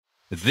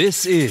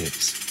This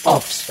is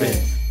Offspin.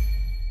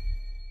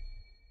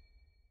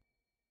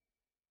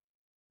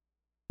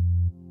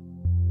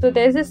 So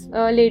there's this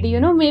lady,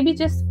 maybe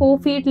just 4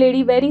 feet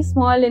lady, very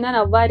small in an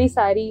Awari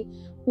sari,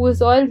 who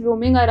is all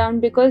roaming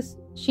around because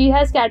she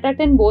has cataract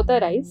in both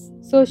her eyes.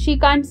 So she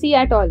can't see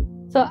at all.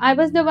 So I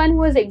was the one who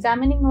was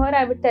examining her.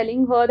 I was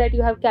telling her that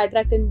you have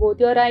cataract in both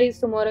your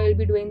eyes. Tomorrow you'll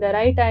be doing the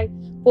right eye.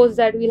 Post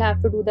that we'll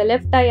have to do the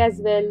left eye as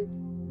well.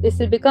 This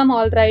will become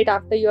all right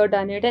after you're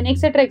done it, and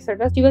etc.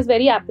 etc. She was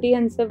very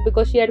apprehensive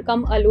because she had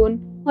come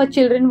alone. Her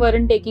children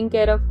weren't taking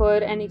care of her,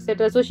 and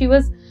etc. So she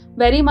was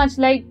very much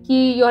like,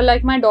 you're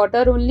like my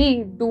daughter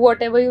only, do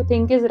whatever you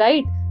think is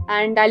right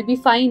and I'll be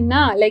fine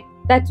now. Like,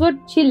 that's what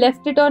she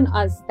left it on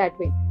us that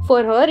way.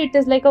 For her, it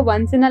is like a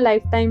once in a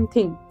lifetime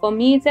thing. For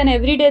me, it's an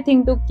everyday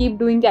thing to keep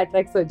doing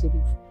cataract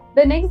surgeries.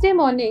 The next day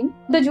morning,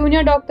 the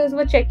junior doctors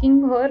were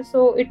checking her,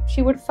 so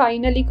she would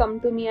finally come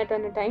to me at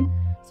a time.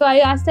 So I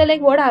asked her,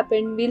 like, what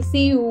happened? We'll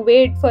see you,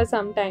 wait for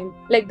some time,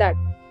 like that.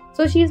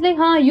 So she's like,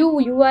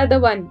 you are the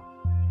one.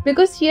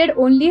 Because she had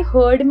only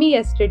heard me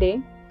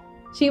yesterday,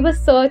 she was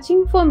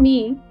searching for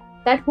me,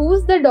 that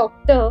who's the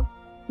doctor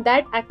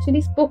that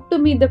actually spoke to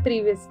me the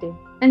previous day.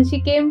 And she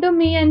came to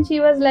me and she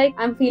was like,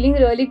 I'm feeling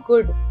really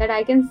good that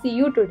I can see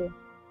you today.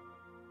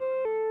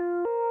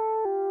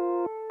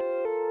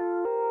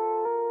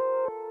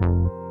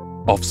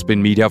 Offspin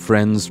Media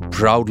Friends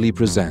proudly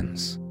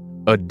presents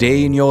A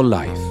Day in Your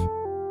Life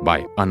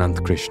by Anant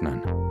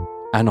Krishnan,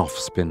 an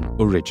Offspin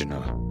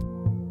original.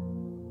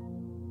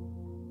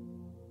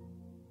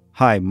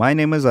 Hi, my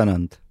name is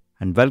Anant,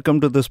 and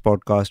welcome to this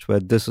podcast where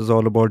this is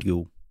all about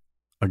you,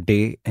 a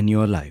day in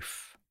your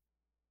life.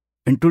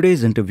 In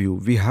today's interview,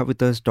 we have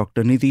with us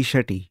Dr. Nidhi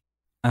Shetty,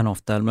 an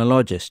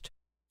ophthalmologist.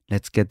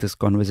 Let's get this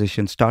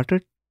conversation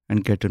started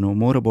and get to know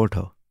more about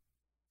her.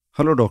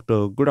 Hello,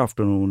 doctor. Good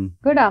afternoon.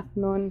 Good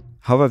afternoon.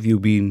 How have you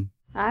been?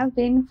 I've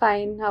been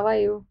fine. How are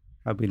you?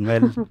 I've been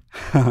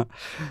well.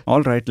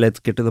 All right, let's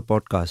get to the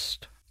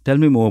podcast. Tell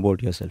me more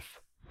about yourself.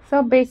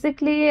 So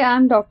basically,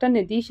 I'm Dr.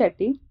 Nidhi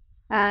Shetty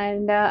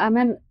and I'm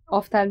an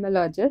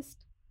ophthalmologist.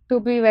 To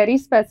be very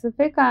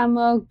specific, I'm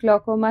a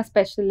glaucoma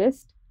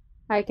specialist.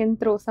 I can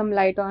throw some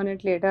light on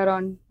it later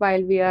on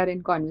while we are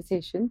in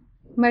conversation.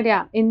 But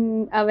yeah,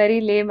 in a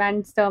very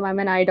layman's term, I'm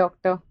an eye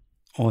doctor.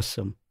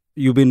 Awesome.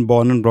 You've been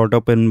born and brought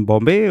up in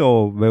Bombay,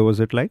 or where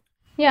was it like?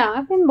 Yeah,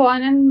 I've been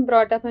born and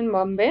brought up in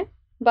Bombay,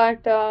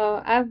 but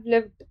I've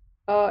lived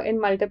in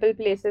multiple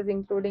places,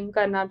 including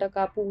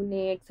Karnataka,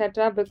 Pune,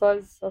 etc.,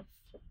 because of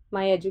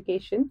my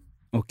education.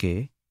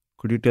 Okay.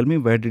 Could you tell me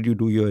where did you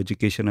do your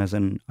education as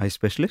an eye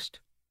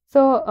specialist?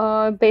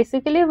 So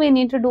basically, we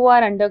need to do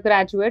our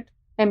undergraduate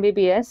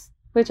MBBS,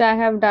 which I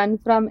have done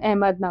from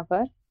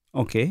Ahmednagar.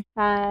 Okay.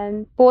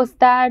 And post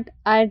that,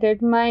 I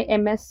did my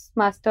MS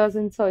Masters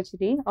in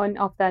Surgery on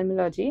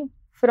Ophthalmology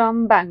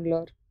from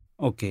Bangalore.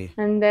 Okay.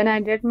 And then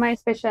I did my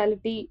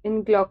specialty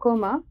in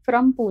glaucoma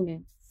from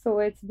Pune. So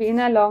it's been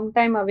a long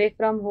time away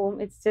from home.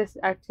 It's just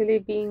actually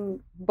being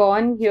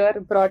born here,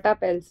 brought up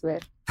elsewhere.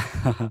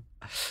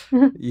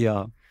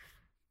 Yeah.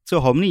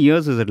 So how many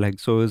years is it like?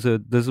 So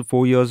this is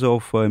 4 years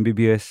of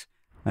MBBS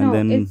and No,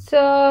 then... it's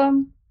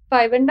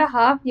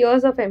 5.5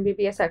 years of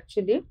MBBS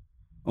actually.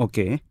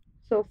 Okay.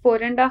 So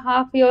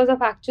 4.5 years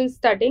of actual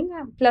studying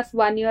plus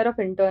 1 year of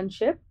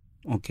internship.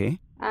 Okay.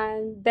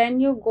 And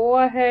then you go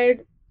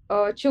ahead,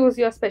 choose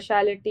your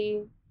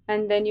specialty,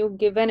 and then you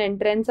give an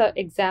entrance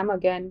exam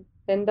again.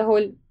 Then the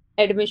whole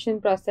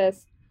admission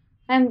process,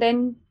 and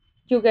then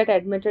you get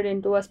admitted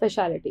into a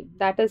specialty.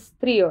 That is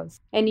 3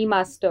 years, any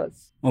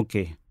masters.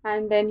 Okay.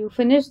 And then you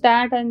finish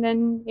that, and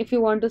then if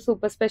you want to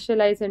super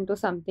specialize into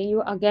something,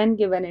 you again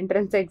give an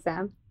entrance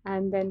exam,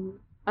 and then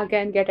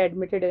again get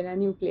admitted in a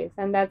new place.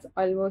 And that's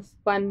almost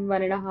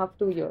 1.5,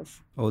 2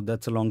 years. Oh,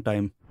 that's a long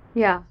time.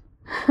 Yeah.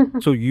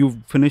 So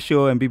you finished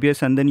your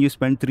MBBS and then you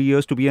spent 3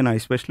 years to be an eye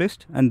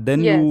specialist and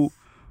then Yes. you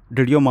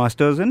did your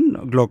masters in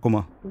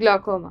glaucoma.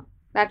 Glaucoma.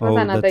 That was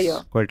another that's year.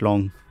 quite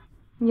long.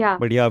 Yeah.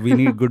 But yeah, we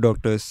need good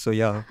doctors. So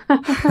yeah.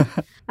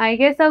 I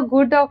guess a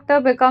good doctor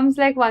becomes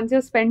like once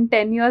you spend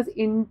 10 years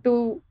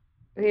into,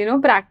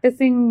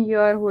 practicing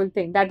your whole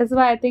thing. That is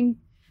why I think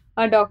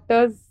a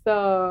doctor's,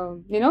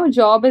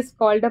 job is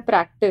called a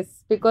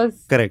practice,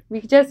 because Correct.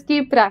 we just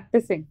keep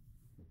practicing.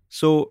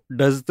 So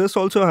does this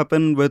also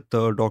happen with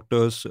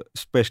doctors,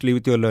 especially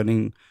with your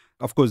learning?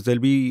 Of course,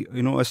 there'll be,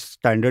 a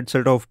standard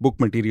set of book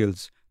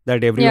materials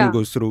that everyone Yeah.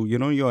 goes through,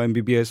 your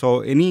MBBS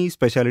or any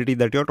specialty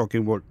that you're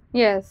talking about.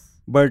 Yes.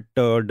 But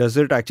does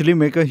it actually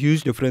make a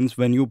huge difference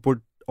when you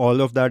put all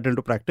of that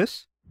into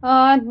practice?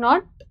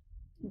 Not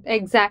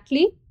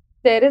exactly.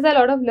 There is a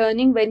lot of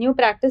learning when you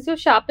practice. You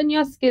sharpen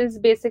your skills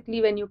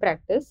basically when you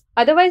practice.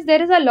 Otherwise,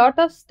 there is a lot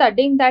of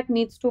studying that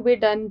needs to be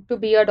done to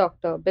be a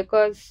doctor.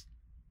 Because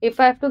if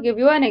I have to give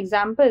you an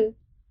example,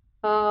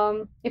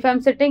 if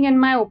I'm sitting in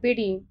my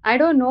OPD, I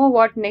don't know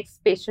what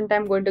next patient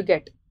I'm going to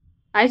get.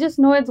 I just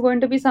know it's going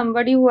to be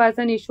somebody who has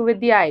an issue with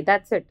the eye.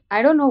 That's it.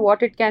 I don't know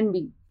what it can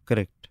be.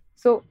 Correct.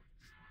 So,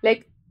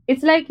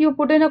 it's like you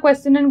put in a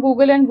question in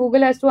Google and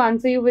Google has to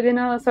answer you within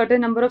a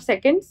certain number of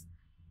seconds.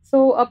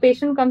 So a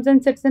patient comes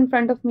and sits in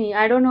front of me.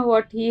 I don't know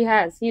what he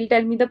has. He'll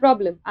tell me the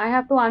problem. I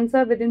have to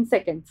answer within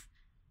seconds.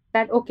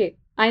 That okay,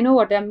 I know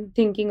what I'm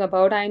thinking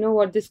about. I know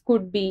what this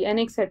could be, and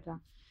etc.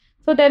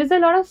 So there is a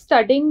lot of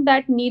studying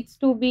that needs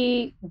to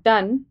be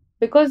done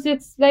because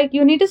it's like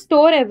you need to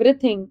store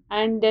everything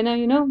and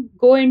then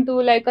go into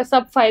like a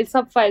sub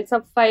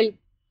file,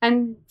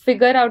 and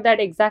figure out that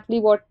exactly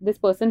what this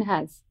person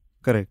has.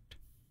 Correct.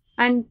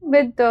 And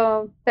with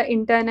the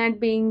internet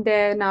being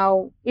there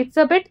now, it's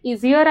a bit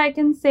easier, I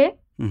can say.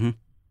 Mm-hmm.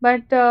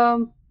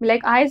 But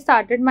like I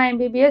started my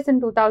MBBS in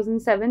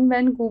 2007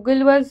 when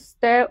Google was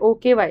there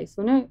okay-wise,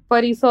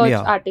 for research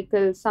Yeah.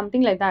 articles,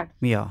 something like that.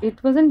 Yeah.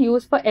 It wasn't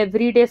used for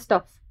everyday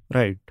stuff.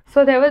 Right.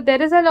 So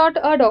there is a lot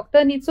a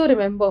doctor needs to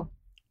remember.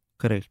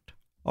 Correct.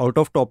 Out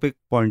of topic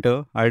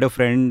pointer, I had a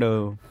friend,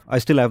 I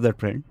still have that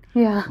friend,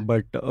 Yeah.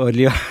 but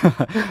earlier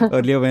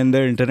when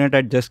the internet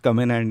had just come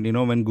in and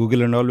when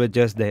Google and all were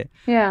just there,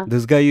 Yeah.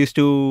 this guy used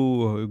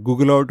to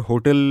Google out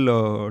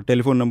hotel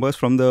telephone numbers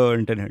from the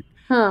internet.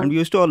 Huh. And we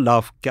used to all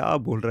laugh. Kya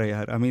bol raha hai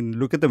yaar? I mean,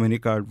 look at the menu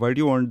card. Why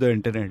do you want the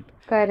internet?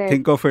 Correct.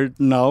 Think of it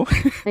now.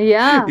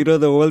 Yeah.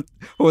 The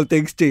whole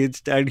thing's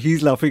changed, and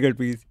he's laughing at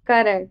me.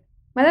 Correct.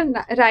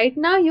 Matlab, right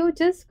now you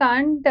just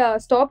can't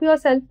stop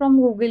yourself from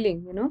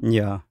Googling,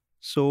 Yeah.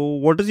 So,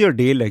 what is your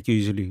day like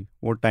usually?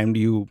 What time do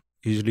you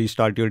usually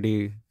start your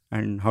day,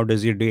 and how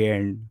does your day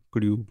end?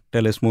 Could you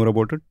tell us more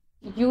about it?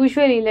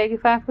 Usually, like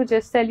if I have to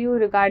just tell you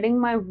regarding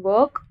my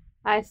work,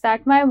 I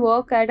start my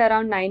work at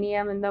around 9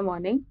 a.m. in the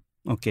morning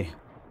Okay.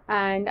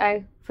 and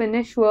I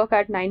finish work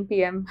at 9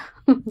 p.m.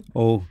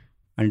 Oh,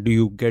 and do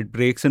you get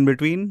breaks in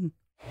between?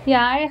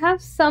 Yeah, I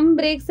have some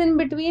breaks in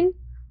between,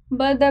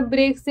 but the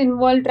breaks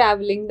involve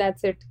traveling,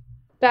 that's it.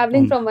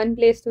 Traveling from one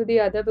place to the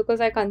other because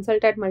I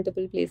consult at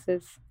multiple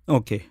places.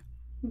 Okay.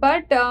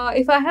 But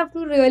if I have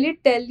to really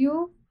tell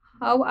you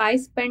how I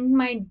spend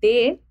my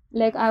day,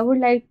 like I would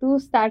like to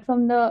start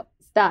from the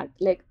start.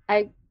 Like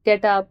I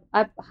get up,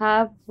 I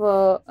have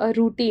a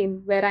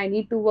routine where I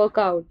need to work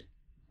out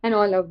and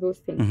all of those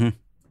things. Mm-hmm.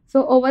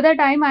 So over the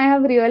time, I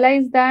have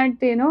realized that,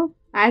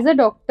 as a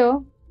doctor,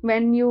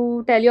 when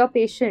you tell your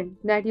patient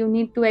that you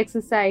need to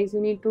exercise,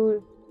 you need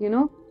to,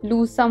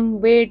 lose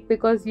some weight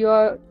because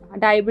your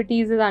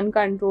diabetes is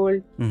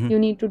uncontrolled, Mm-hmm. you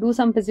need to do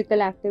some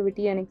physical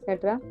activity and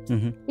etc.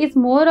 Mm-hmm. It's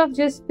more of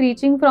just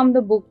preaching from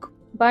the book.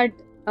 But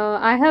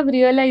I have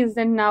realized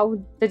that now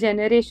the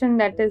generation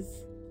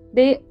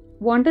they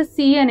want to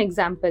see an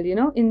example,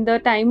 in the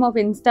time of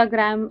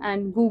Instagram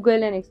and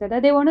Google and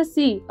etc. They want to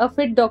see a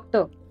fit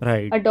doctor.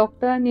 Right. A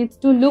doctor needs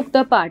to look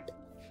the part.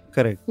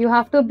 Correct. You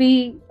have to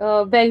be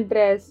well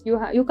dressed.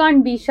 You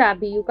can't be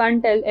shabby. You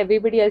can't tell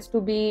everybody else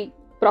to be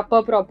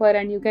proper,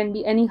 and you can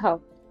be anyhow.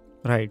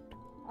 Right.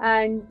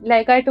 And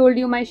like I told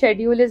you, my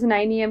schedule is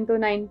 9 a.m. to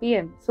 9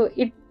 p.m. So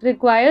it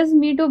requires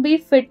me to be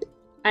fit,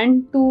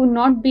 and to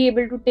not be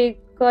able to take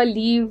a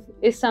leave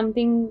is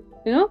something,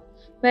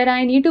 where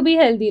I need to be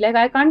healthy. Like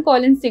I can't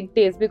call in sick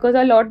days because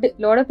a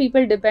lot of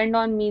people depend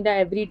on me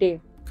every day.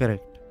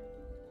 Correct.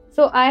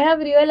 So I have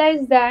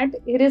realized that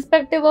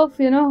irrespective of,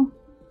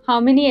 how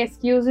many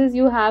excuses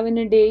you have in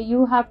a day,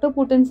 you have to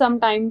put in some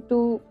time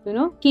to,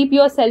 keep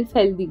yourself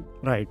healthy.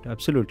 Right.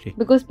 Absolutely.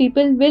 Because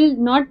people will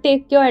not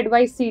take your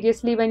advice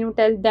seriously when you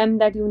tell them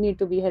that you need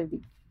to be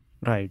healthy.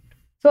 Right.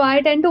 So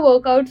I tend to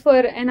work out for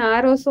an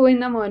hour or so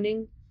in the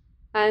morning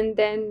and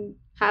then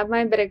have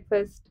my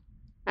breakfast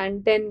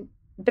and then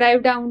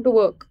drive down to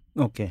work.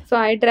 Okay. So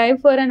I drive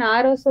for an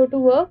hour or so to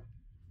work.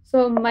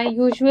 So my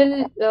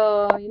usual,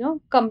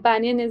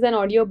 companion is an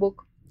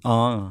audiobook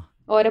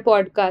or a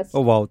podcast.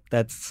 Oh wow,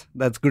 that's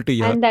good to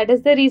hear. And that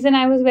is the reason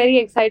I was very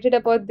excited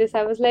about this.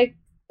 I was like,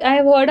 I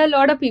have heard a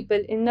lot of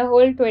people in the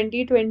whole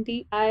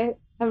 2020. I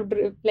have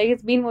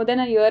it's been more than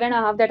a year and a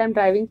half that I'm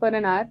driving for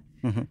an hour.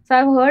 Mm-hmm. So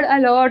I've heard a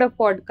lot of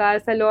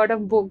podcasts, a lot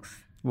of books.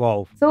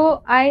 Wow.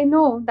 So I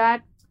know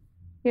that,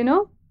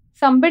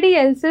 somebody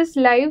else's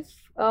life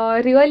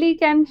really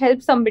can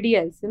help somebody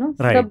else.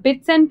 Right. The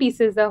bits and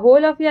pieces, the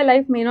whole of your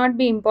life may not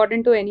be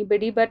important to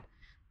anybody, but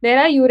there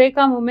are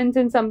eureka moments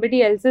in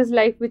somebody else's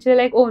life which are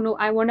like, oh no,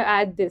 I want to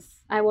add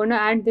this. I want to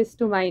add this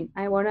to mine.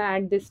 I want to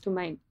add this to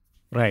mine.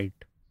 Right.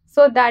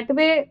 So that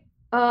way,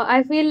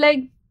 I feel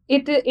like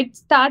it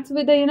starts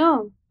with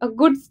a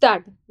good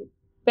start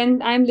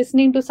when I'm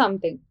listening to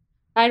something.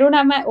 I don't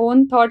have my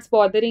own thoughts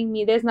bothering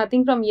me. There's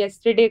nothing from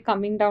yesterday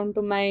coming down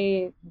to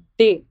my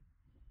day.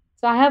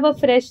 So I have a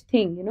fresh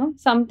thing,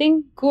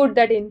 something good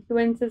that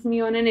influences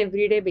me on an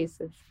everyday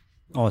basis.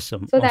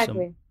 Awesome. So awesome. that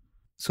way.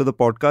 So the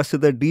podcast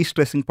is the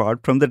de-stressing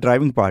part from the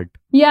driving part.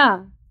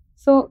 Yeah.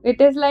 So it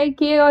is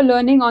like you're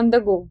learning on the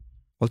go.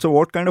 Also,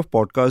 what kind of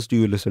podcast do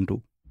you listen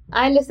to?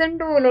 I listen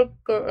to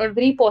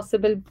every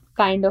possible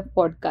kind of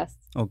podcast.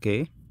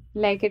 Okay.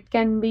 Like it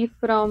can be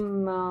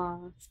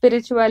from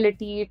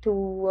spirituality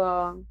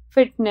to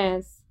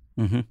fitness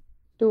Mm-hmm.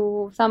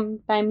 to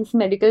sometimes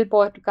medical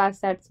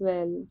podcasts as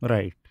well.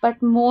 Right.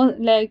 But more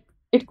like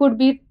it could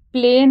be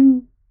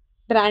plain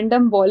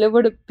random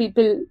Bollywood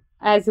people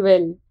as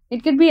well.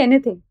 It could be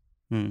anything.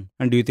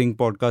 And do you think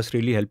podcasts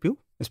really help you,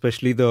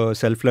 especially the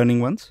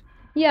self-learning ones?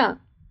 Yeah,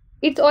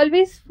 it's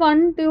always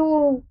fun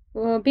to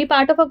be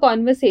part of a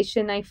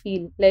conversation, I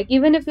feel. Like,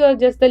 even if you're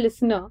just the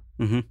listener,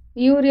 Mm-hmm.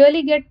 you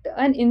really get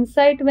an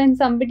insight when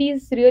somebody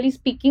is really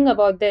speaking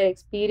about their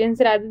experience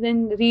rather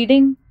than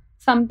reading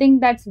something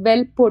that's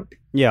well put.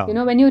 Yeah.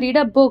 When you read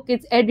a book,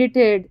 it's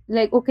edited.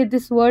 Like, okay,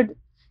 this word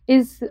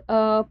is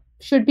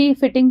should be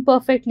fitting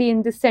perfectly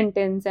in this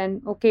sentence,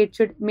 and okay, it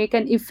should make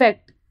an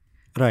effect.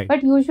 Right.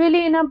 But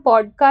usually in a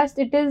podcast,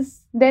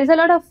 there's a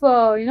lot of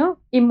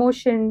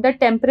emotion, the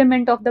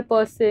temperament of the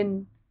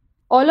person.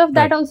 All of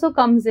that Right. also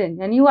comes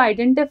in, and you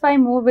identify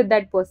more with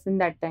that person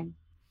that time.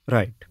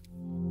 Right.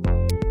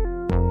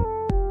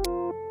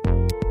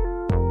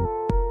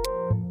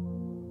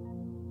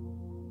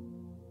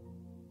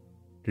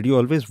 Did you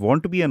always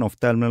want to be an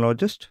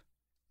ophthalmologist?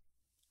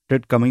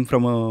 Did coming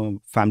from a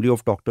family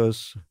of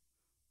doctors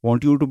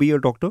want you to be a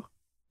doctor?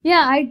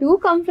 Yeah, I do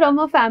come from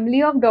a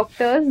family of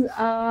doctors,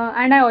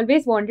 and I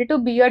always wanted to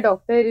be a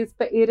doctor,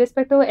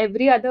 irrespective of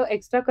every other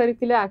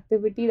extracurricular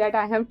activity that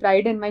I have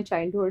tried in my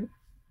childhood.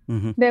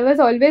 Mm-hmm. There was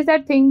always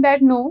that thing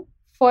that no,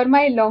 for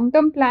my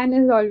long-term plan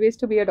is always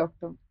to be a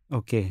doctor.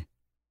 Okay.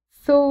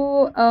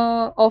 So,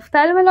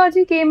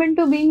 ophthalmology came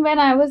into being when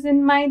I was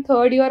in my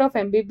third year of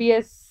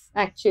MBBS,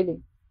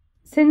 actually.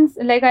 Since,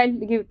 like,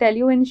 tell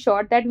you in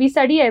short that we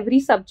study every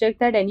subject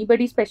that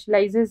anybody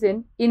specializes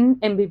in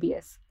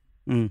MBBS.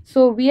 Mm.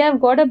 So, we have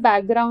got a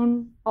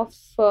background of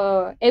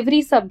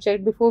every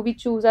subject before we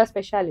choose our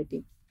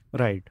specialty.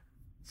 Right.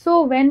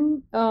 So,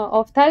 when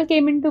Ophthal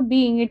came into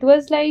being, it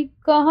was like,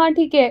 हाँ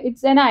ठीक है,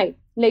 it's an eye.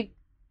 Like,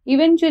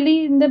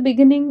 eventually, in the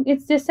beginning,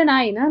 it's just an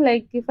eye, na?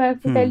 Like, if I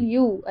have to tell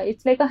you,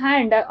 it's like a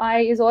hand, a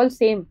eye is all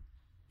same.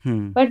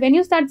 But when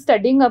you start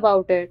studying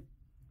about it,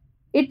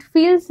 it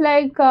feels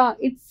like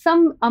it's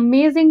some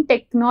amazing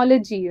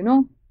technology,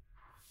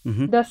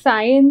 Mm-hmm. the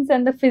science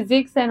and the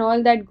physics and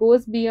all that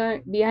goes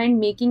behind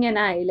making an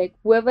eye. Like,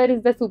 whoever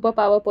is the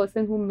superpower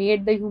person who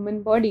made the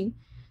human body,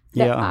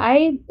 the Yeah.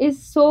 eye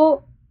is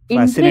so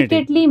Fascinating.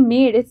 intricately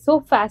made. It's so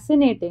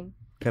fascinating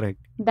Correct.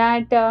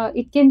 that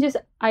it can just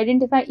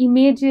identify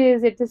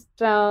images. It is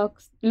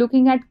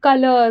looking at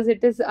colors.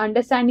 It is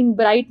understanding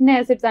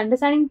brightness. It's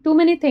understanding too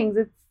many things.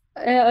 It's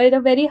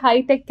a very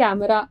high-tech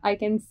camera, I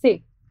can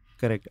say.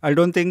 Correct. I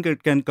don't think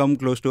it can come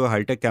close to a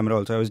high-tech camera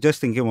also. I was just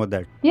thinking about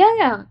that.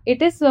 Yeah.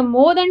 It is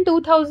more than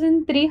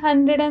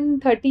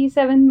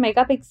 2337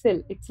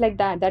 megapixel. It's like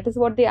that. That is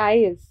what the eye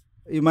is.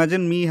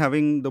 Imagine me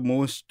having the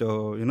most,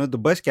 the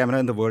best camera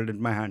in the world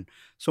in my hand.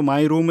 So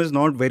my room is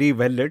not very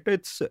well lit.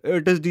 It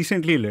is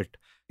decently lit.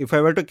 If I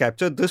were to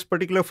capture this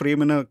particular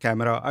frame in a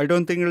camera, I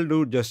don't think it'll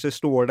do justice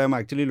to what I'm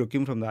actually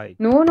looking from the eye.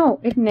 No,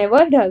 it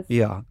never does.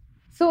 Yeah.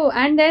 So,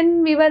 and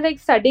then we were like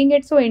studying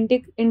it so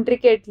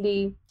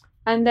intricately.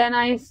 And then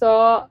I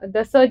saw the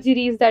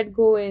surgeries that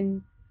go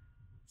in.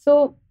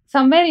 So,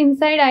 somewhere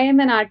inside, I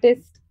am an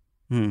artist.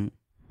 Hmm.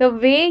 The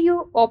way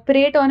you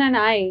operate on an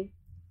eye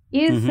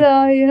is,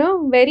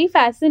 very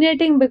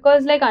fascinating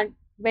because, like,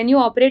 when you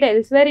operate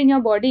elsewhere in your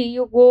body,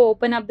 you go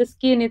open up the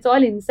skin, it's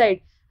all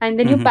inside. And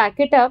then you pack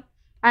it up,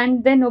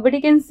 and then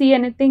nobody can see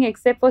anything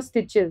except for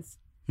stitches.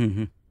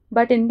 Hmm.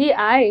 But in the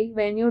eye,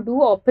 when you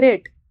do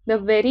operate, the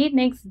very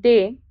next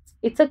day,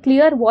 it's a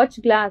clear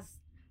watch glass.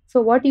 So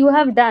what you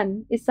have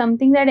done is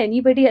something that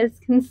anybody else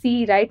can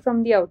see right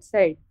from the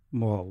outside.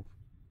 Wow.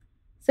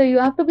 So you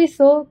have to be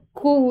so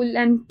cool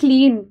and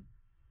clean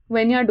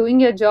when you're doing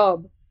your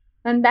job.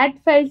 And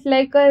that felt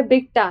like a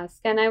big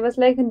task. And I was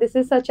like, this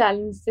is a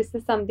challenge. This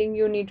is something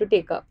you need to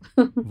take up.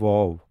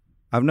 Wow.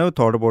 I've never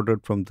thought about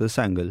it from this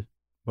angle,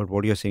 but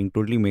what you're saying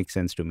totally makes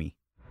sense to me.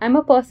 I'm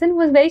a person who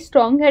is very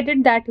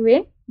strong-headed that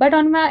way. But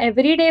on my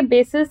everyday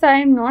basis, I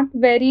am not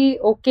very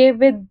okay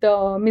with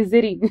the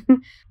misery.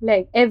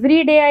 Like,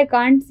 every day I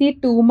can't see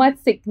too much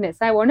sickness.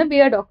 I want to be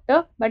a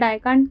doctor, but I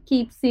can't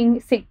keep seeing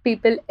sick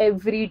people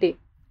every day.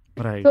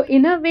 Right. So,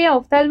 in a way,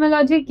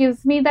 ophthalmology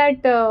gives me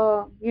that,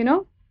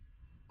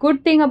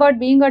 good thing about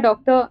being a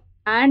doctor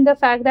and the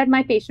fact that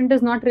my patient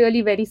is not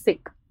really very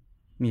sick.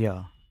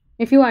 Yeah.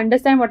 If you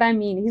understand what I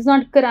mean, he's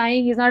not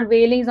crying, he's not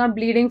wailing, he's not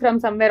bleeding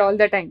from somewhere all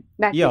the time.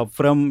 Yeah,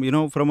 from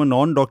a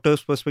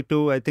non-doctor's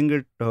perspective, I think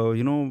it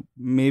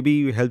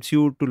maybe helps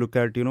you to look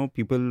at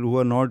people who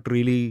are not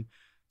really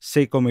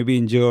sick or maybe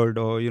injured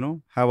or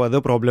have other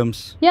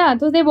problems. Yeah,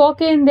 so they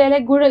walk in, they're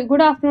like,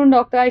 good afternoon,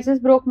 doctor. I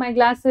just broke my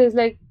glasses.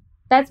 Like,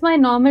 that's my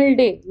normal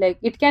day. Like,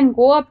 it can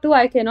go up to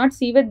I cannot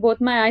see with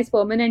both my eyes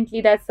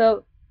permanently. That's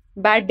a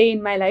bad day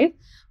in my life.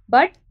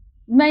 But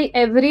my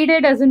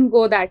everyday doesn't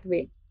go that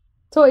way.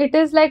 So it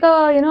is like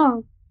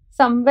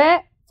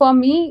somewhere for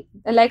me,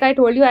 like I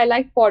told you, I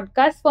like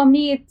podcasts. For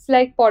me, it's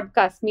like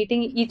podcast,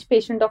 meeting each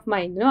patient of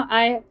mine.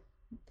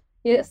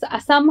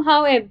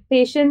 Somehow a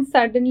patient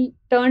suddenly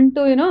turn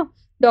to,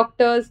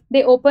 doctors.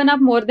 They open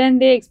up more than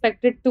they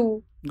expected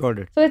to. Got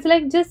it. So it's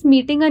like just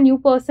meeting a new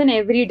person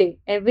every day.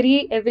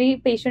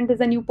 Every patient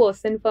is a new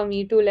person for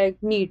me to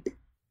like meet.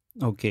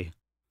 Okay.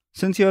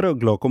 Since you're a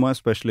glaucoma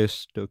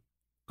specialist,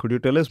 could you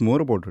tell us more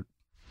about it?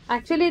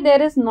 Actually,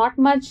 there is not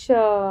much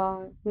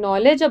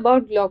knowledge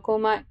about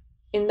glaucoma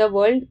in the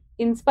world.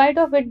 in spite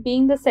of it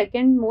being the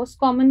second most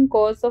common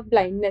cause of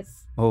blindness.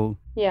 Oh,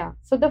 Yeah.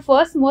 So the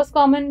first most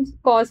common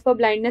cause for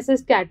blindness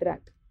is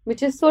cataract,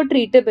 which is so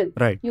treatable.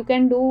 right, You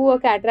can do a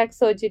cataract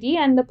surgery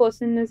and the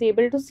person is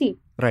able to see.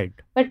 right.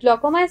 But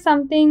glaucoma is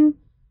something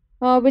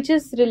which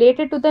is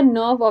related to the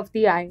nerve of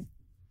the eye.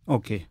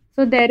 Okay,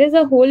 So there is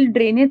a whole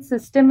drainage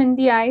system in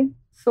the eye.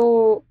 So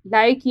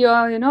like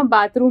your,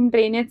 bathroom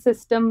drainage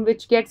system,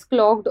 which gets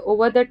clogged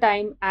over the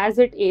time as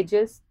it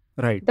ages.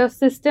 right. The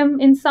system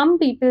in some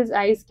people's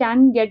eyes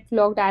can get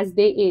clogged as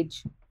they age.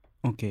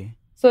 Okay,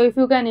 So if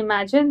you can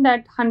imagine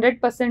that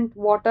 100%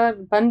 water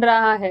बन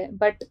रहा है,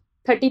 but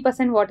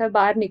 30% water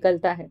बाहर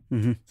निकलता है.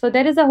 mm-hmm. So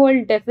there is a whole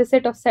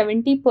deficit of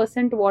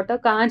 70% water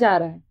कहाँ जा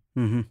रहा है?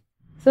 Mm-hmm.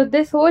 So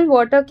this whole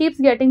water keeps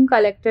getting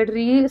collected,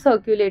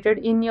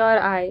 recirculated in your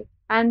eye,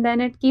 and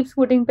then it keeps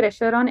putting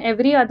pressure on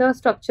every other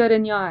structure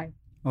in your eye.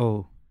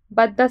 Oh,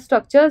 But the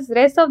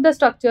rest of the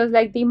structures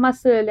like the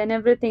muscle and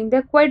everything,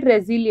 they're quite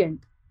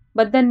resilient.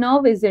 But the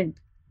nerve isn't.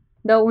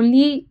 The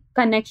only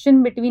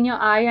connection between your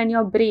eye and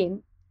your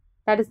brain,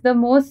 that is the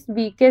most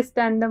weakest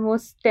and the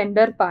most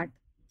tender part.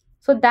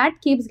 So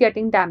that keeps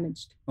getting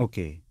damaged.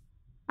 okay.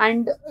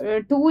 And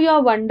to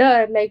your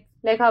wonder,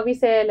 like how we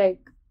say, like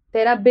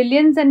there are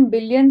billions and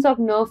billions of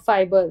nerve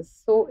fibers.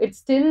 So it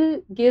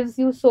still gives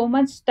you so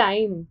much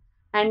time,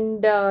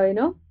 and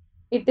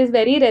it is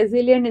very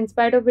resilient in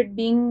spite of it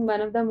being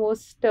one of the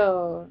most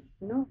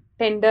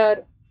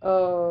tender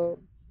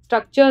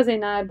structures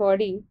in our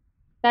body,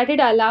 that it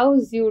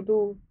allows you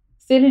to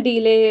still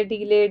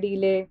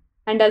delay,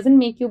 and doesn't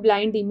make you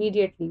blind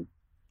immediately.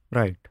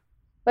 Right.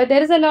 But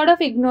there is a lot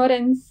of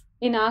ignorance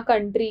in our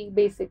country,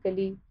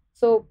 basically.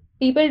 So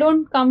people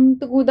don't come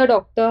to the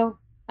doctor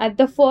at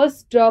the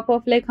first drop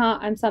of like,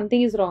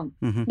 something is wrong.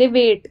 Mm-hmm.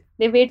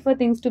 They wait for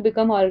things to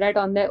become all right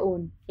on their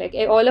own. Like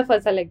all of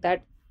us are like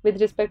that with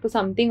respect to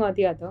something or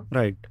the other.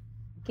 Right.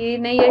 कि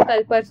नहीं ये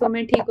कल परसों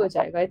में ठीक हो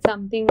जाएगा. It's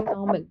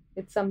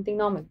something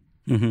normal.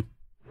 Mm-hmm.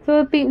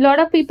 So a lot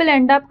of people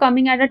end up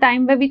coming at a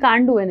time where we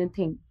can't do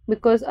anything,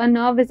 because a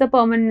nerve is a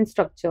permanent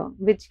structure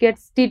which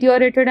gets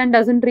deteriorated and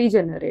doesn't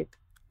regenerate.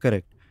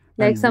 Correct.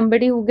 Like And-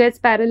 somebody who gets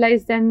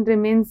paralyzed and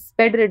remains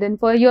bedridden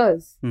for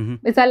years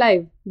Mm-hmm. is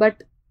alive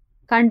but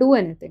can't do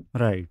anything.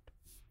 Right.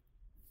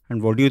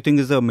 And what do you think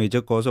is the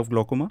major cause of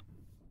glaucoma?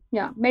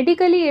 Yeah,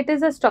 medically it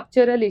is a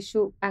structural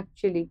issue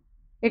actually.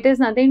 It is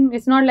nothing,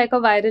 it's not like a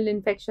viral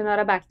infection or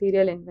a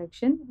bacterial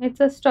infection. It's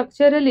a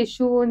structural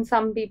issue in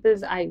some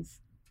people's eyes.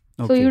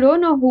 So Okay. you don't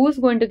know who's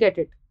going to get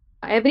it.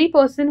 Every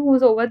person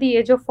who's over the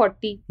age of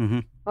 40 Mm-hmm.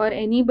 or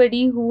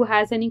anybody who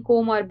has any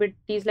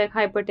comorbidities like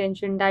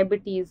hypertension,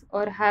 diabetes,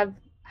 or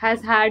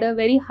has had a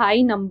very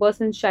high number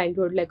since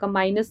childhood, like a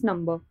minus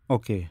number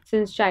Okay.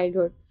 since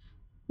childhood.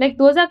 Like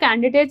those are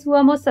candidates who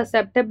are most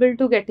susceptible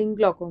to getting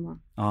glaucoma.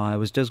 I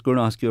was just going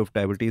to ask you if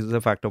diabetes is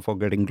a factor for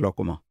getting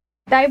glaucoma.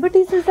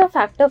 Diabetes is a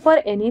factor for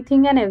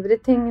anything and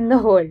everything in the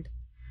world,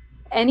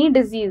 any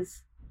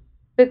disease,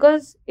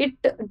 because it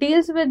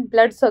deals with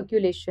blood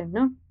circulation.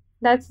 No?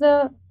 That's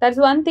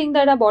one thing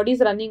that our body is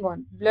running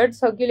on, blood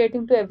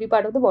circulating to every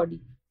part of the body.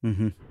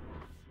 Mm-hmm.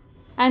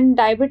 And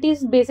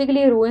diabetes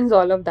basically ruins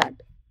all of that.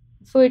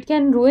 So it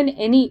can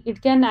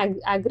it can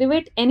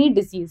aggravate any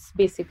disease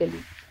basically.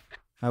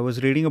 I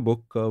was reading a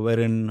book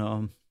wherein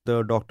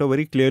the doctor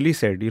very clearly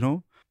said,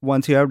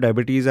 once you have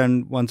diabetes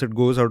and once it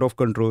goes out of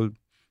control,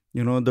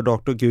 the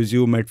doctor gives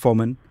you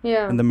metformin,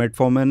 Yeah. and the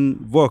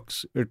metformin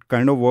works. It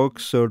kind of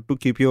works to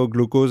keep your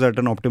glucose at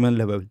an optimal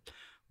level.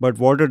 But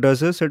what it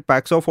does is it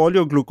packs off all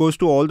your glucose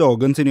to all the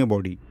organs in your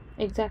body.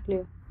 Exactly.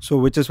 So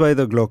which is why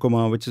the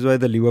glaucoma, which is why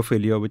the liver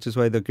failure, which is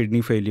why the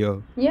kidney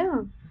failure.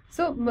 Yeah.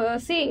 So,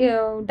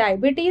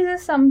 diabetes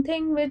is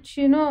something which,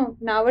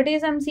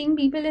 nowadays I'm seeing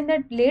people in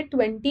their late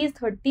 20s,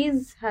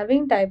 30s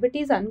having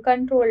diabetes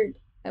uncontrolled,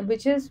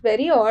 which is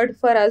very odd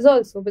for us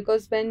also,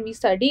 because when we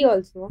study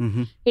also,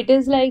 Mm-hmm. it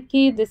is like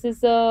this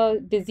is a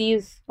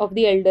disease of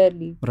the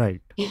elderly,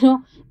 Right.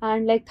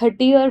 and like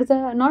 30 years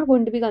are not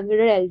going to be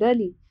considered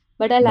elderly,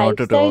 but our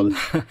Not at all.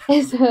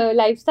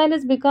 lifestyle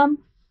has become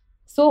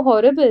so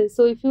horrible.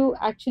 So if you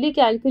actually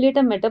calculate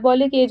a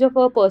metabolic age of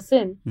a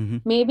person, Mm-hmm.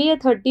 maybe a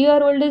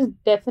 30-year-old is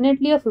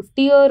definitely a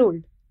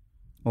 50-year-old.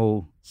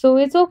 Oh, So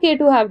it's okay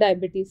to have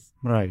diabetes.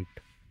 right.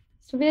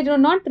 So we are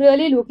not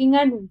really looking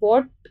at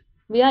what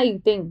we are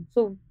eating.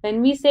 So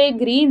when we say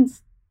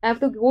greens, I have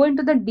to go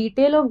into the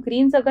detail of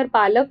greens. Agar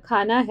palak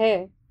khana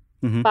hai,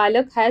 Mm-hmm.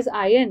 palak has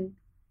iron.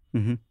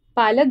 Mm-hmm.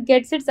 Palak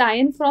gets its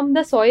iron from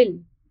the soil.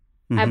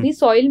 Mm-hmm. अभी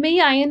soil में ही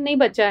iron नहीं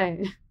बचा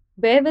है.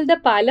 Where will the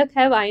palak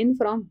have iron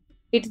from?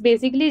 It's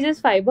basically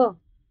just fiber.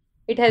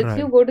 It helps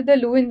you Right. go to the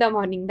loo in the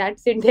morning.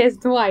 That's it. There's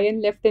no iron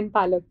left in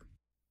palak.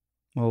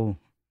 Oh,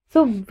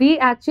 So we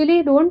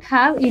actually don't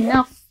have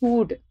enough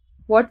food.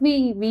 What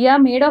we are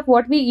made of,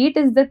 what we eat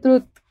is the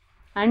truth.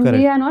 And Correct.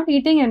 we are not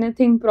eating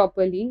anything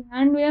properly.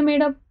 And we are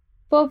made up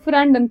of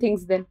random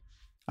things then.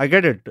 I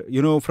get it.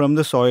 From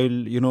the soil,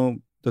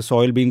 the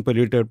soil being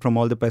polluted from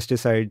all the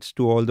pesticides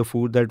to all the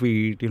food that we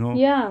eat,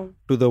 Yeah.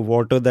 to the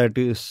water that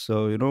is,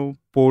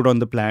 poured on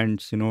the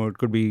plants. It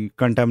could be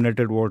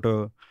contaminated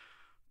water,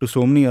 to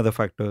so many other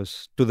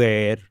factors, to the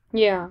air.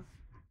 Yeah.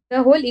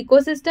 The whole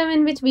ecosystem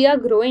in which we are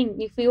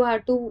growing, if you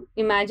have to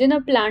imagine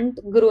a plant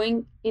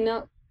growing in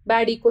a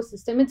bad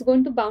ecosystem, it's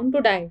going to bound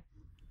to die.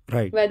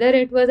 Right. Whether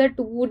it was a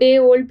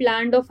 2-day-old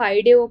plant or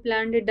 5-day-old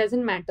plant, it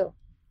doesn't matter.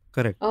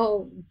 Correct.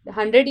 A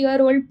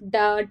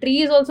 100-year-old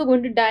tree is also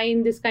going to die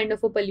in this kind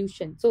of a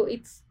pollution. So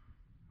it's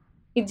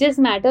just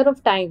matter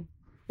of time.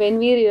 When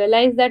we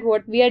realize that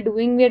what we are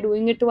doing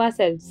it to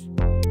ourselves.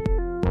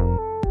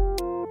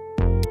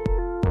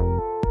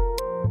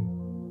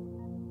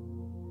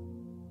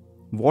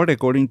 What,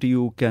 according to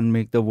you, can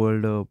make the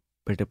world a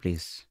better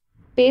place?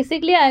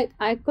 Basically,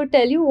 I could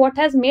tell you what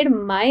has made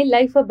my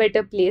life a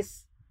better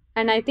place.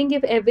 And I think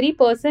if every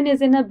person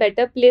is in a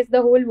better place,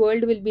 the whole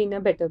world will be in a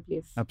better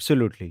place.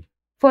 Absolutely.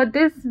 For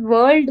this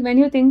world, when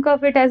you think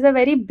of it as a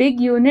very big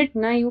unit,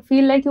 you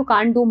feel like you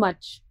can't do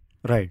much.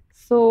 Right.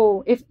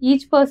 So if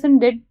each person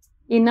did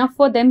enough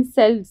for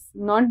themselves,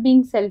 not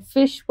being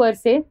selfish per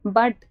se,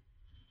 but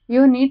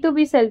you need to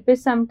be selfish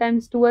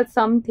sometimes towards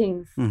some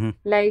things.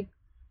 Like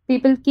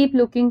people keep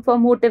looking for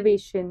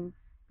motivation.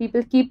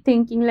 People keep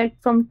thinking like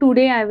from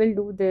today I will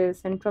do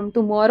this and from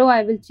tomorrow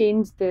I will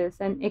change this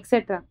and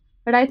etc.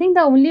 But I think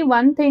the only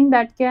one thing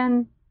that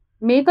can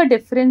make a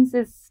difference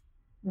is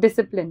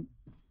discipline.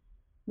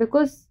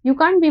 Because you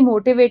can't be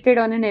motivated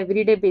on an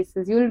everyday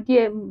basis. You'll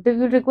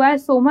require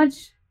so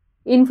much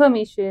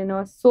information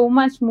or so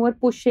much more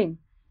pushing.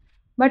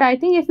 But I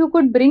think if you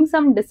could bring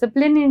some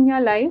discipline in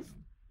your life,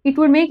 it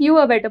would make you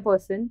a better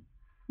person.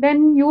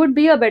 Then you would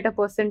be a better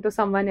person to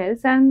someone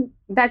else and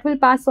that will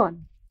pass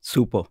on.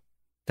 Super.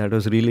 That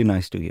was really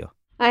nice to hear.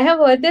 I have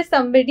heard this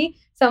somebody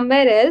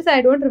somewhere else,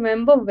 I don't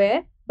remember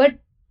where, but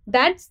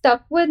that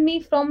stuck with me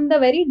from the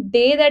very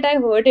day that I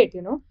heard it,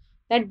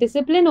 that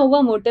discipline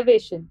over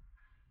motivation.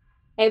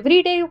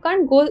 Every day you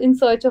can't go in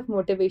search of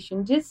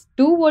motivation. Just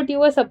do what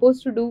you are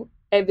supposed to do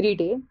every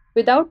day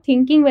without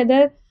thinking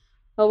whether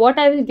what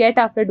I will get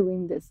after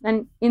doing this.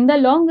 And in the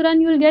long run,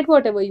 you will get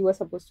whatever you are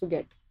supposed to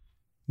get.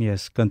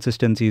 Yes,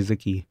 consistency is the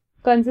key.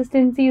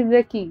 Consistency is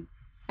the key.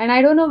 And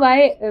I don't know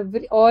why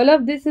all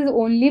of this is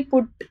only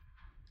put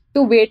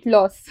to weight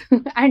loss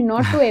and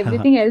not to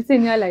everything else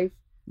in your life.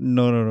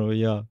 No.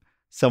 Yeah.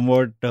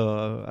 Somewhat,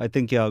 I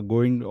think,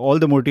 going all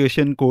the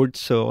motivation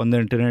quotes on the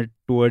internet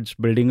towards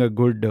building a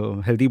good,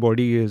 healthy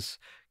body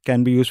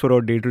can be used for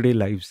our day-to-day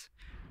lives.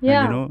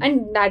 Yeah,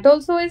 and that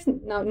also is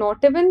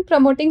not even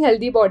promoting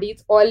healthy body.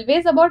 It's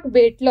always about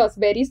weight loss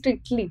very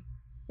strictly.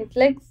 It's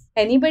like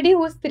anybody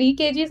who's 3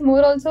 kgs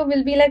more also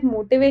will be like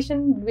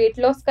motivation weight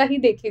loss ka hi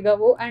dekhega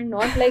wo and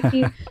not like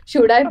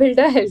should I build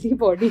a healthy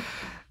body?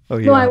 Oh,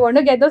 yeah. No, I want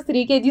to get those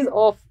 3 kgs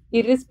off,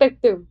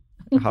 irrespective.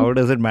 How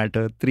does it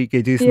matter? 3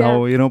 kgs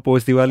now,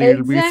 post Diwali,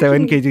 it'll be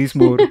 7 kgs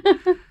more.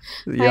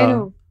 Yeah. I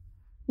know.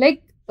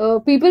 Like,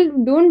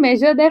 people don't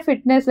measure their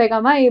fitness. Like,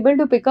 am I able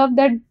to pick up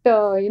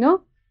that,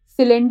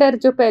 cylinder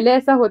जो पहले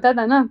ऐसा होता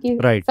था ना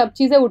कि सब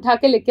चीजें उठा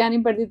के लेके आनी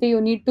पड़ती थी. You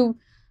need to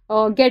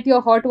get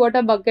your hot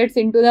water buckets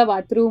into the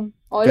bathroom.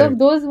 All of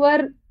those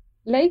were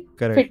like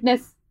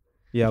fitness.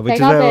 Yeah, which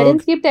like our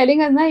parents keep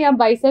telling us ना या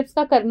biceps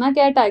का करना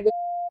क्या है tiger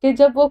कि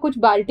जब वो कुछ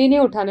बाल्टी नहीं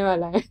उठाने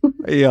वाला है.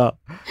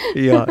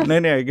 Yeah. No,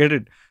 I get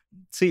it.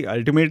 See,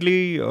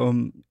 ultimately,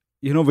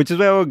 which is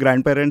why our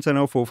grandparents and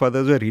our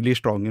forefathers were really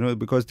strong,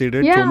 because they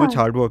did so much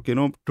hard work.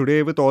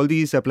 Today with all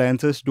these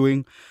appliances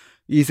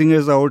easing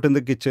us out in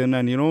the kitchen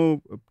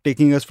and,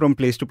 taking us from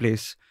place to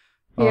place.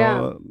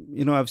 Yeah.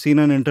 I've seen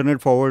an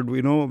internet forward,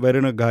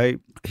 wherein a guy,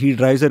 he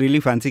drives a really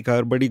fancy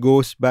car, but he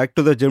goes back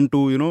to the gym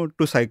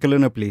to cycle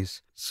in a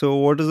place. So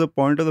what is the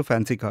point of the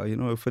fancy car?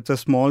 If it's a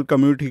small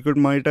commute, he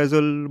might as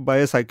well buy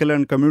a cycle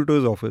and commute to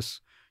his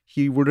office.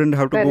 He wouldn't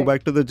have to go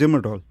back to the gym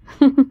at all,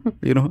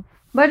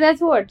 But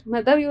that's what,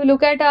 you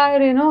look at our,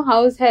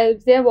 house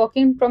helps, they're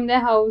walking from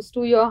their house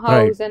to your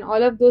house and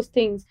all of those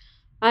things.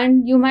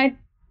 And you might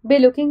be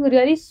looking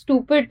really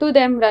stupid to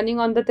them running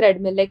on the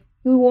treadmill. Like,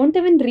 you won't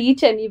even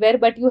reach anywhere,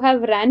 but you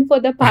have ran for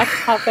the past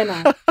half an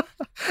hour.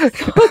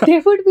 So they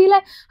would be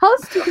like, how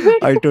stupid.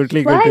 I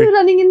totally Why get are it. you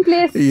running in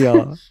place?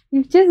 Yeah.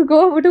 You just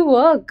go to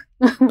work.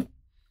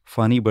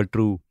 Funny but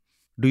true.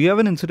 Do you have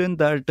an incident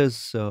that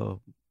is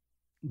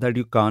that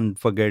you can't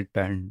forget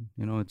and,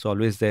 it's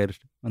always there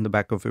on the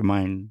back of your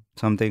mind?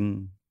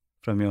 Something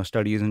from your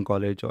studies in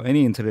college or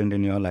any incident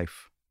in your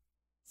life?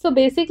 So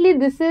basically,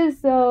 this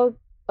is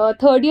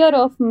third year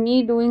of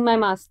me doing my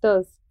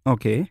master's.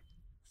 Okay.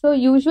 So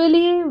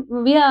usually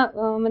we are,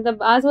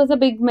 ours was a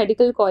big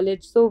medical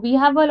college. So we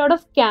have a lot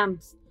of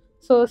camps.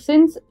 So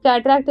since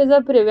cataract is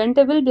a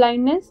preventable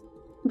blindness,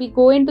 we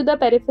go into the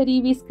periphery,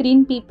 we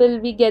screen people,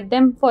 we get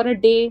them for a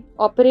day,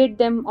 operate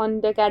them on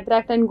the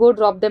cataract and go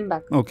drop them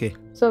back. Okay.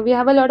 So we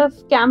have a lot of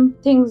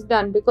camp things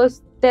done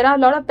because there are a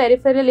lot of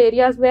peripheral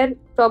areas where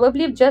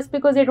probably just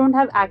because they don't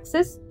have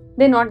access,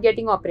 they're not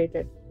getting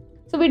operated.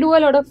 So we do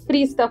a lot of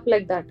free stuff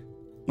like that.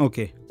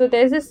 Okay. So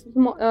there's this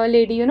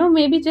lady,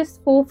 maybe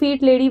just 4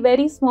 feet lady,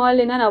 very small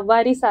in an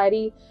Awari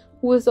sari,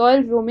 who is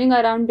all roaming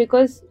around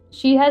because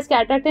she has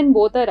cataract in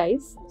both her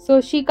eyes,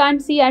 so she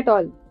can't see at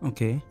all.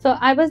 Okay. So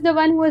I was the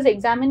one who was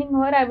examining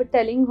her. I was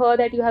telling her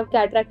that you have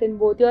cataract in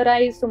both your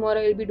eyes.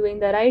 Tomorrow you'll be doing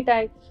the right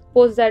eye.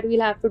 Post that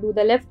we'll have to do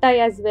the left eye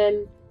as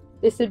well.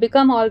 This will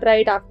become all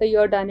right after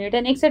you're done it,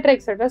 and etc.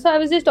 etc. So I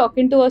was just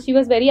talking to her. She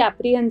was very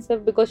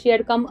apprehensive because she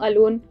had come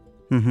alone.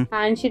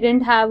 And she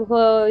didn't have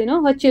her,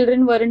 her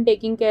children weren't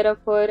taking care of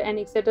her and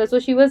etc. So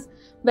she was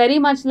very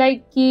much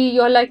like,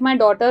 you're like my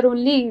daughter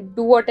only,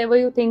 do whatever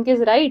you think is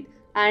right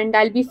and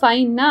I'll be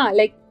fine now.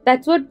 Like,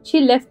 that's what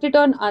she left it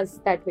on us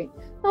that way.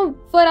 Now,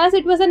 for us,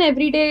 it was an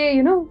everyday,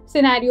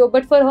 scenario,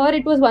 but for her,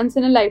 it was once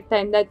in a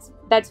lifetime.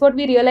 That's what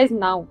we realize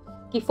now.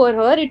 For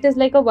her, it is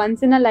like a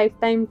once in a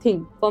lifetime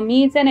thing. For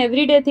me, it's an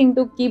everyday thing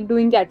to keep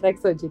doing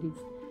cataract surgeries.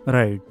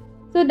 Right.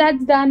 So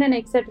that's done and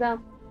etc.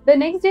 The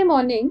next day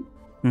morning,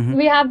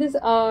 we have this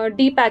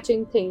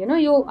depatching thing.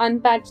 You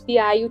unpatch the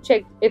eye, you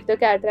check if the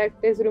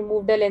cataract is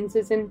removed, the lens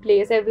is in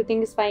place,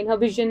 everything is fine, her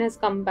vision has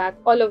come back,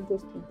 all of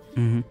those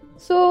things.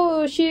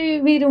 So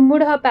we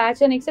removed her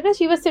patch and etc.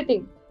 She was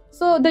sitting.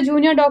 So the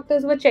junior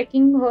doctors were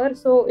checking her,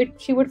 so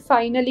she would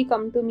finally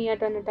come to me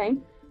at a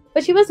time.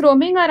 But she was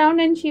roaming around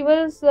and she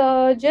was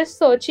just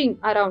searching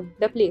around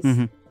the place.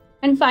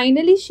 And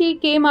finally she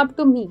came up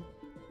to me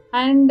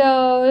and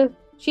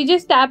she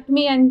just tapped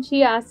me and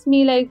she asked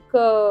me like,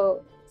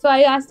 so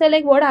I asked her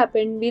like, what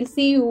happened? We'll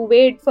see you,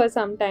 wait for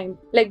some time,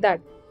 like that.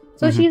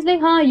 So she's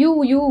like,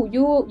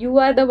 you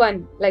are the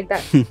one, like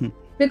that.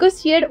 Because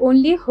she had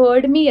only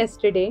heard me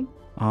yesterday.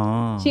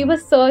 She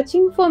was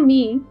searching for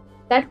me,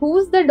 that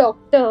who's the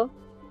doctor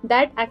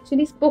that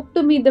actually spoke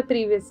to me the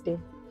previous day.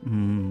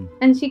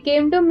 And she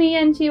came to me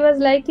and she was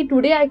like,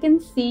 today I can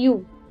see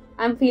you.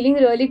 I'm feeling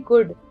really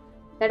good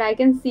that I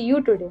can see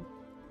you today.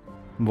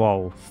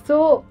 Wow.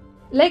 So,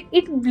 like,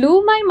 it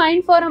blew my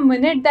mind for a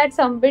minute that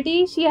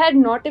somebody she had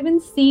not even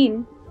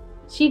seen,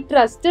 she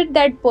trusted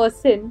that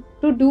person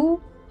to do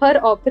her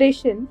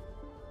operation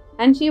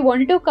and she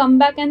wanted to come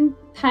back and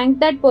thank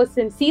that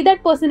person, see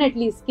that person at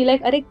least, ki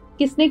like, अरे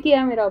किसने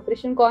किया मेरा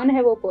operation, कौन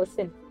है वो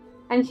person?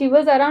 And she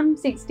was around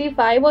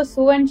 65 or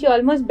so and she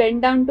almost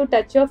bent down to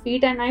touch your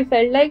feet and I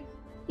felt like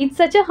it's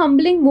such a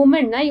humbling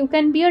moment. You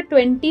can be a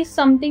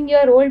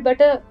 20-something-year-old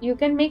but you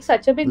can make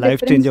such a big life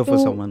difference changer for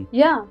someone.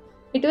 Yeah.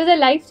 It was a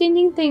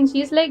life-changing thing.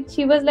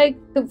 She was like,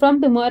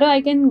 from tomorrow I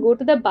can go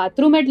to the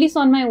bathroom at least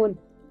on my own.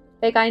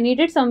 Like, I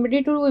needed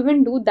somebody to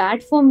even do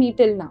that for me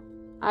till now.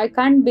 I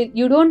can't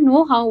you don't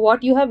know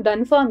what you have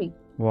done for me.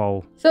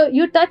 Wow. So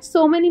you touch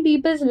so many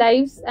people's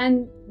lives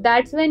and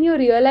that's when you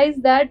realize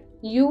that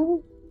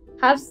you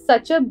have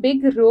such a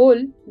big role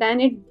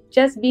than it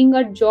just being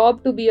a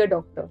job to be a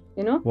doctor,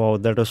 Wow,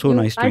 that was so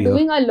nice to hear. You are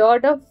doing a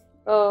lot of,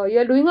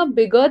 you're doing a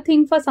bigger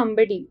thing for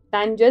somebody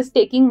than just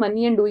taking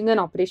money and doing an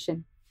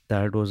operation.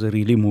 That was a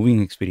really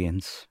moving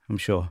experience, I'm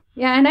sure.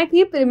 Yeah, and I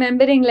keep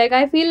remembering, like,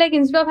 I feel like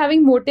instead of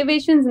having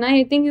motivations,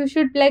 I think you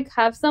should, like,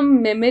 have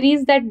some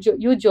memories that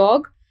you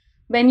jog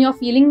when you're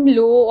feeling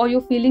low or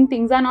you're feeling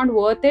things are not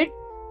worth it.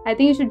 I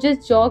think you should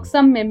just jog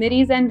some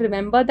memories and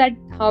remember that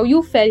how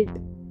you felt.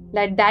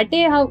 Like, that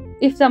day,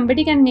 if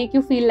somebody can make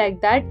you feel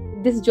like that,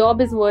 this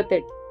job is worth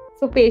it.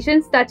 So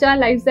patients touch our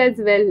lives as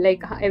well.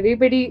 Like,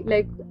 everybody,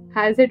 like,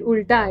 has it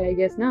ulta, I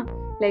guess, na?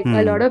 Like,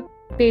 a lot of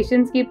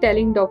patients keep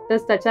telling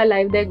doctors touch our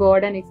life, they're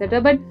God and etc.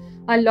 But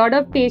a lot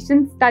of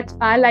patients touch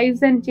our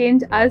lives and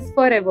change us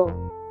forever.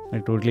 I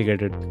totally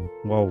get it.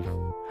 Wow.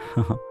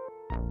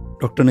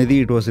 Dr.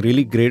 Nidhi, it was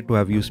really great to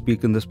have you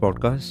speak in this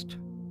podcast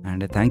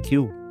and I thank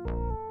you.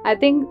 I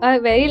think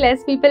very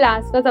less people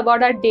ask us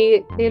about our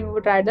day. They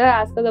would rather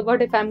ask us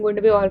about if I'm going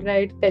to be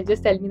alright.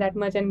 Just tell me that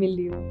much and we'll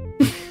leave.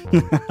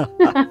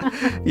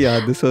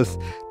 Yeah, this is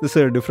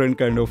a different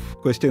kind of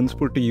questions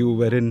put to you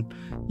wherein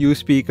you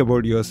speak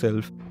about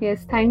yourself.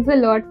 Yes, thanks a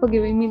lot for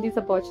giving me this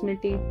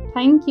opportunity.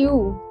 Thank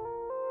you.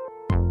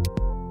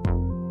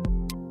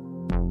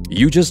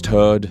 You just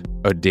heard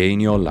A Day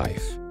in Your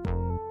Life,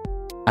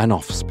 an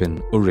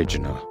Offspin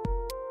original,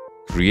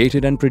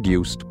 created and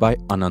produced by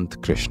Ananth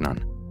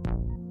Krishnan.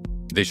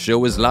 This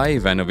show is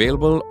live and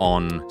available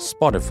on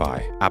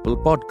Spotify, Apple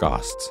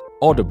Podcasts,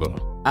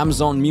 Audible,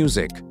 Amazon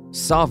Music,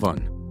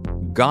 Saavn,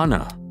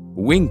 Gaana,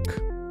 Wink,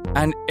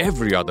 and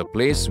every other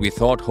place we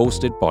thought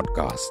hosted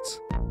podcasts.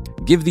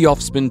 Give the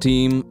Offspin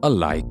team a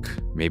like,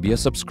 maybe a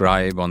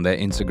subscribe on their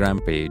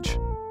Instagram page,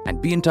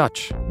 and be in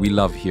touch. We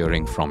love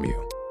hearing from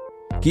you.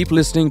 Keep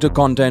listening to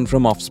content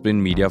from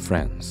Offspin Media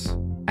Friends,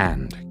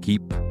 and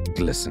keep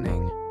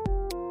glistening.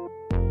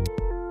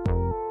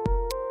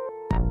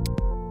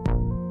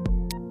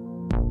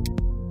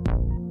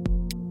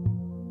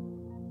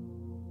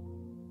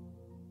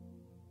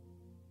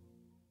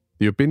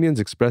 The opinions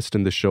expressed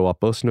in this show are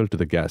personal to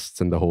the guests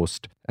and the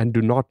host and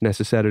do not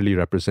necessarily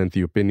represent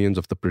the opinions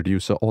of the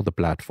producer or the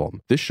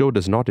platform. This show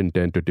does not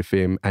intend to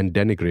defame and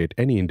denigrate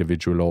any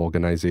individual or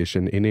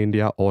organization in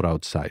India or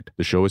outside.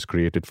 The show is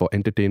created for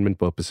entertainment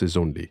purposes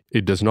only.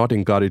 It does not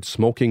encourage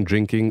smoking,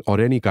 drinking, or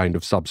any kind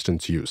of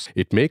substance use.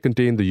 It may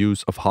contain the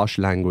use of harsh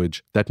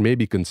language that may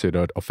be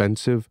considered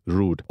offensive,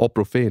 rude, or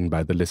profane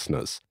by the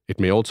listeners. It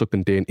may also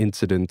contain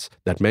incidents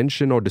that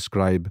mention or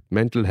describe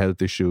mental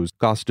health issues,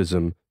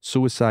 casteism,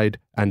 suicide,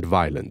 and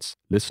violence.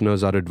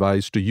 Listeners are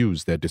advised to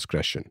use their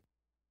discretion.